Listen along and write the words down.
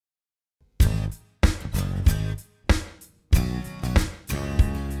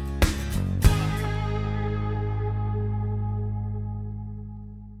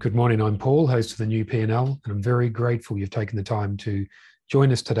Good morning, I'm Paul, host of the New P&L, and I'm very grateful you've taken the time to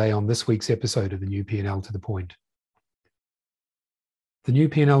join us today on this week's episode of the New P&L to the Point. The New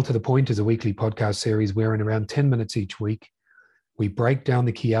P&L to the Point is a weekly podcast series where in around 10 minutes each week, we break down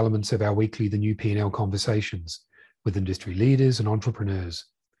the key elements of our weekly The New P&L conversations with industry leaders and entrepreneurs.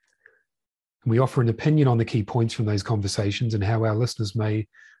 And we offer an opinion on the key points from those conversations and how our listeners may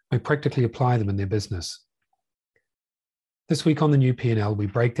practically apply them in their business. This week on the New P&L, we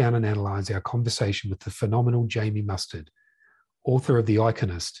break down and analyse our conversation with the phenomenal Jamie Mustard, author of The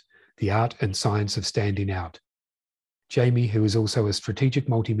Iconist, The Art and Science of Standing Out. Jamie, who is also a strategic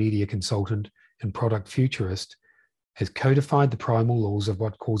multimedia consultant and product futurist, has codified the primal laws of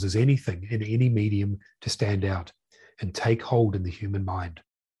what causes anything in any medium to stand out and take hold in the human mind.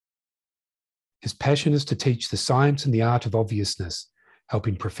 His passion is to teach the science and the art of obviousness,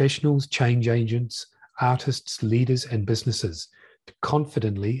 helping professionals, change agents, artists, leaders, and businesses to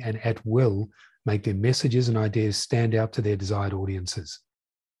confidently and at will make their messages and ideas stand out to their desired audiences.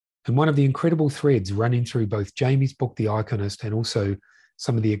 And one of the incredible threads running through both Jamie's book, The Iconist, and also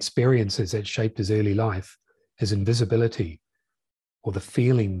some of the experiences that shaped his early life is invisibility, or the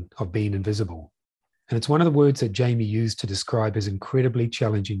feeling of being invisible. And it's one of the words that Jamie used to describe his incredibly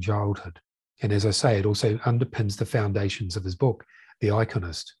challenging childhood. And as I say, it also underpins the foundations of his book, The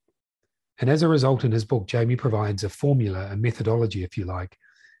Iconist. And as a result, in his book, Jamie provides a formula, a methodology, if you like,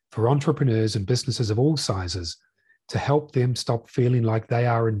 for entrepreneurs and businesses of all sizes to help them stop feeling like they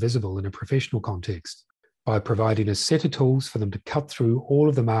are invisible in a professional context by providing a set of tools for them to cut through all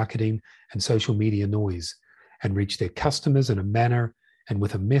of the marketing and social media noise and reach their customers in a manner and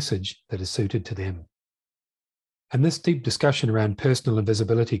with a message that is suited to them. And this deep discussion around personal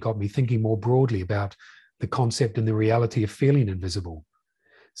invisibility got me thinking more broadly about the concept and the reality of feeling invisible,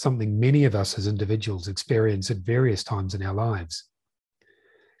 something many of us as individuals experience at various times in our lives,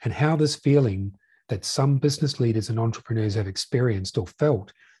 and how this feeling that some business leaders and entrepreneurs have experienced or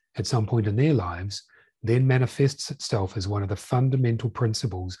felt at some point in their lives then manifests itself as one of the fundamental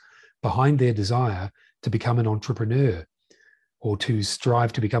principles behind their desire to become an entrepreneur or to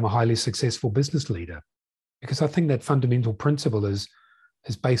strive to become a highly successful business leader. Because I think that fundamental principle is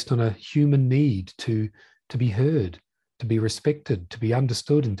based on a human need to be heard, to be respected, to be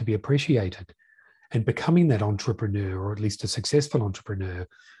understood, and to be appreciated. And becoming that entrepreneur, or at least a successful entrepreneur,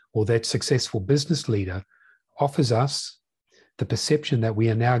 or that successful business leader, offers us the perception that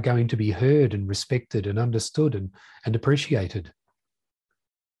we are now going to be heard and respected and understood and appreciated.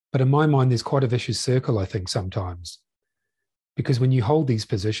 But in my mind, there's quite a vicious circle, I think, sometimes. Because when you hold these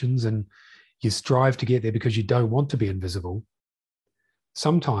positions and you strive to get there because you don't want to be invisible,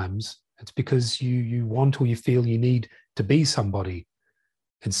 sometimes it's because you want or you feel you need to be somebody.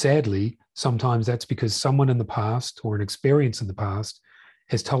 And sadly, sometimes that's because someone in the past or an experience in the past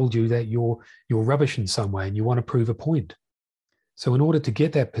has told you that you're rubbish in some way and you want to prove a point. So in order to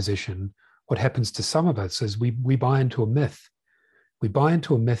get that position, what happens to some of us is we buy into a myth. We buy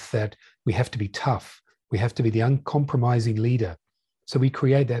into a myth that we have to be tough. We have to be the uncompromising leader. So we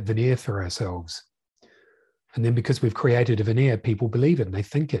create that veneer for ourselves. And then because we've created a veneer, people believe it and they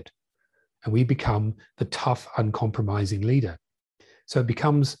think it. And we become the tough, uncompromising leader. So it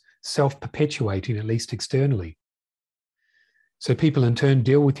becomes self-perpetuating, at least externally. So people in turn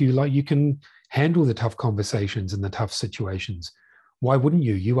deal with you like you can handle the tough conversations and the tough situations. Why wouldn't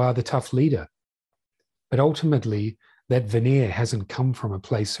you? You are the tough leader. But ultimately, that veneer hasn't come from a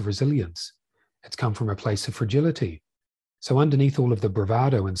place of resilience. It's come from a place of fragility. So underneath all of the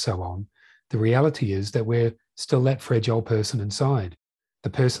bravado and so on, the reality is that we're still that fragile person inside. The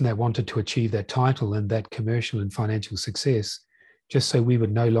person that wanted to achieve that title and that commercial and financial success just so we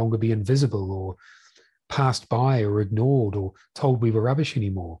would no longer be invisible or passed by or ignored or told we were rubbish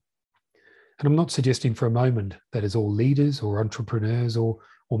anymore. And I'm not suggesting for a moment that is all leaders or entrepreneurs or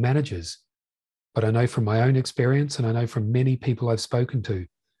managers. But I know from my own experience, and I know from many people I've spoken to,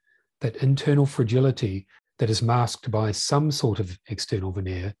 that internal fragility that is masked by some sort of external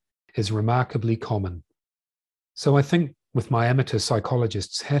veneer is remarkably common. So I think with my amateur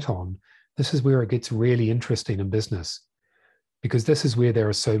psychologist's hat on, this is where it gets really interesting in business, because this is where there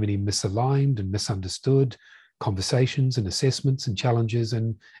are so many misaligned and misunderstood conversations and assessments and challenges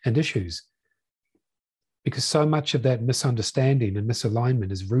and issues. Because so much of that misunderstanding and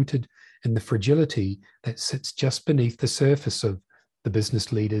misalignment is rooted in the fragility that sits just beneath the surface of the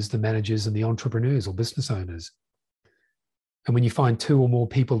business leaders, the managers, and the entrepreneurs or business owners. And when you find two or more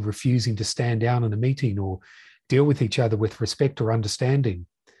people refusing to stand down in a meeting or deal with each other with respect or understanding,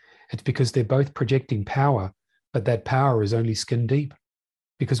 it's because they're both projecting power, but that power is only skin deep.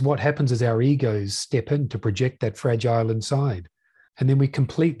 Because what happens is our egos step in to project that fragile inside. And then we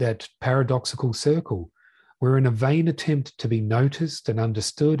complete that paradoxical circle where, in a vain attempt to be noticed and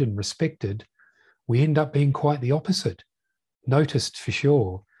understood and respected, we end up being quite the opposite. Noticed for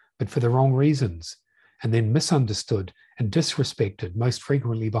sure, but for the wrong reasons, and then misunderstood and disrespected, most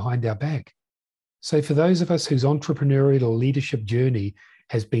frequently behind our back. So for those of us whose entrepreneurial or leadership journey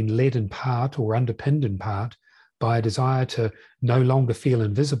has been led in part or underpinned in part by a desire to no longer feel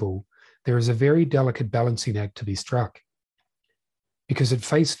invisible, there is a very delicate balancing act to be struck. Because at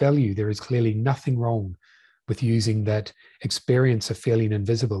face value, there is clearly nothing wrong with using that experience of feeling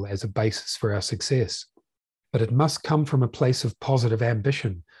invisible as a basis for our success. But it must come from a place of positive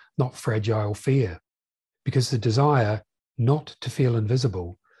ambition, not fragile fear, because the desire not to feel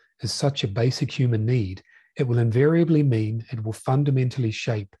invisible is such a basic human need, it will invariably mean it will fundamentally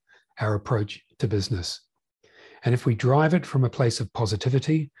shape our approach to business. And if we drive it from a place of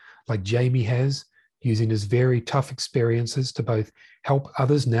positivity, like Jamie has, using his very tough experiences to both help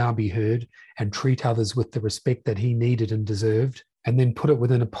others now be heard and treat others with the respect that he needed and deserved, and then put it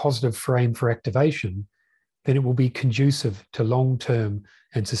within a positive frame for activation, then it will be conducive to long-term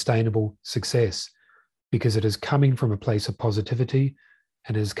and sustainable success, because it is coming from a place of positivity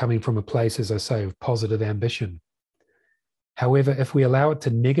and it is coming from a place, as I say, of positive ambition. However, if we allow it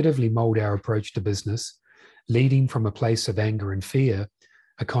to negatively mold our approach to business, leading from a place of anger and fear,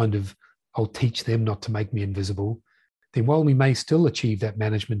 a kind of, I'll teach them not to make me invisible, then while we may still achieve that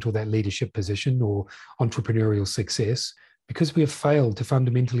management or that leadership position or entrepreneurial success, because we have failed to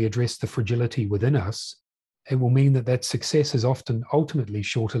fundamentally address the fragility within us, it will mean that that success is often ultimately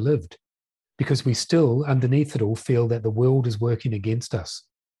shorter lived, because we still, underneath it all, feel that the world is working against us.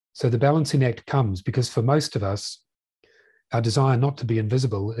 So the balancing act comes because for most of us, our desire not to be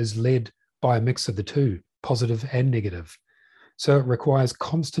invisible is led by a mix of the two, positive and negative. So it requires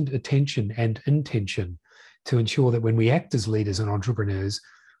constant attention and intention to ensure that when we act as leaders and entrepreneurs,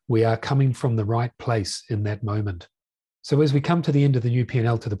 we are coming from the right place in that moment. So as we come to the end of the New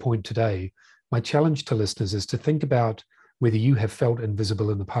P&L to the Point today, my challenge to listeners is to think about whether you have felt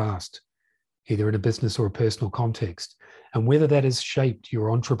invisible in the past, either in a business or a personal context, and whether that has shaped your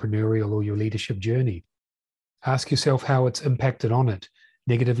entrepreneurial or your leadership journey. Ask yourself how it's impacted on it,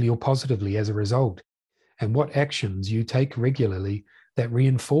 negatively or positively as a result, and what actions you take regularly that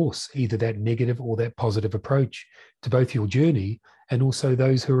reinforce either that negative or that positive approach to both your journey and also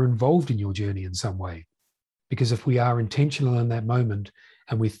those who are involved in your journey in some way. Because if we are intentional in that moment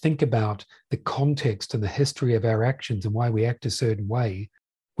and we think about the context and the history of our actions and why we act a certain way,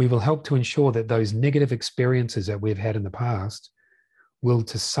 we will help to ensure that those negative experiences that we've had in the past will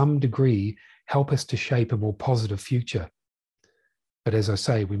to some degree help us to shape a more positive future. But as I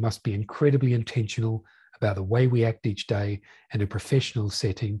say, we must be incredibly intentional about the way we act each day in a professional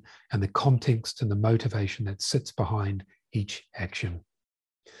setting and the context and the motivation that sits behind each action.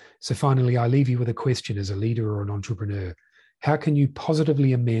 So finally, I leave you with a question as a leader or an entrepreneur. How can you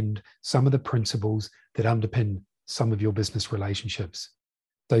positively amend some of the principles that underpin some of your business relationships?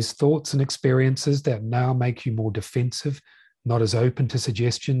 Those thoughts and experiences that now make you more defensive, not as open to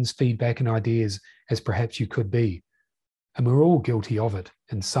suggestions, feedback, and ideas as perhaps you could be. And we're all guilty of it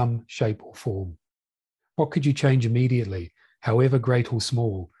in some shape or form. What could you change immediately, however great or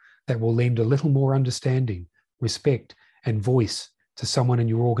small, that will lend a little more understanding, respect, and voice to someone in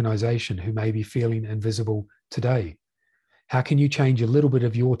your organization who may be feeling invisible today? How can you change a little bit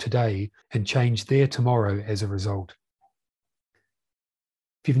of your today and change their tomorrow as a result?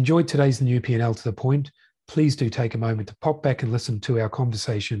 If you've enjoyed today's The New P&L to the Point, please do take a moment to pop back and listen to our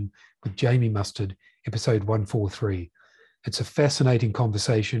conversation with Jamie Mustard, episode 143. It's a fascinating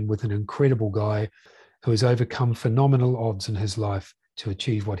conversation with an incredible guy who has overcome phenomenal odds in his life to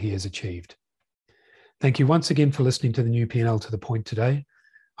achieve what he has achieved. Thank you once again for listening to The New P&L to the Point today.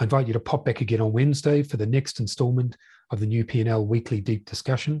 I invite you to pop back again on Wednesday for the next installment of the New P&L Weekly Deep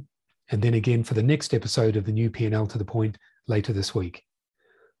Discussion, and then again for the next episode of the New P&L to the Point later this week.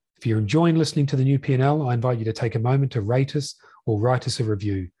 If you're enjoying listening to the New P&L, I invite you to take a moment to rate us or write us a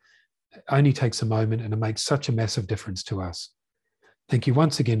review. It only takes a moment and it makes such a massive difference to us. Thank you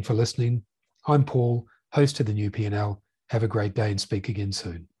once again for listening. I'm Paul, host of the New P&L. Have a great day and speak again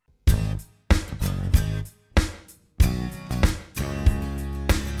soon.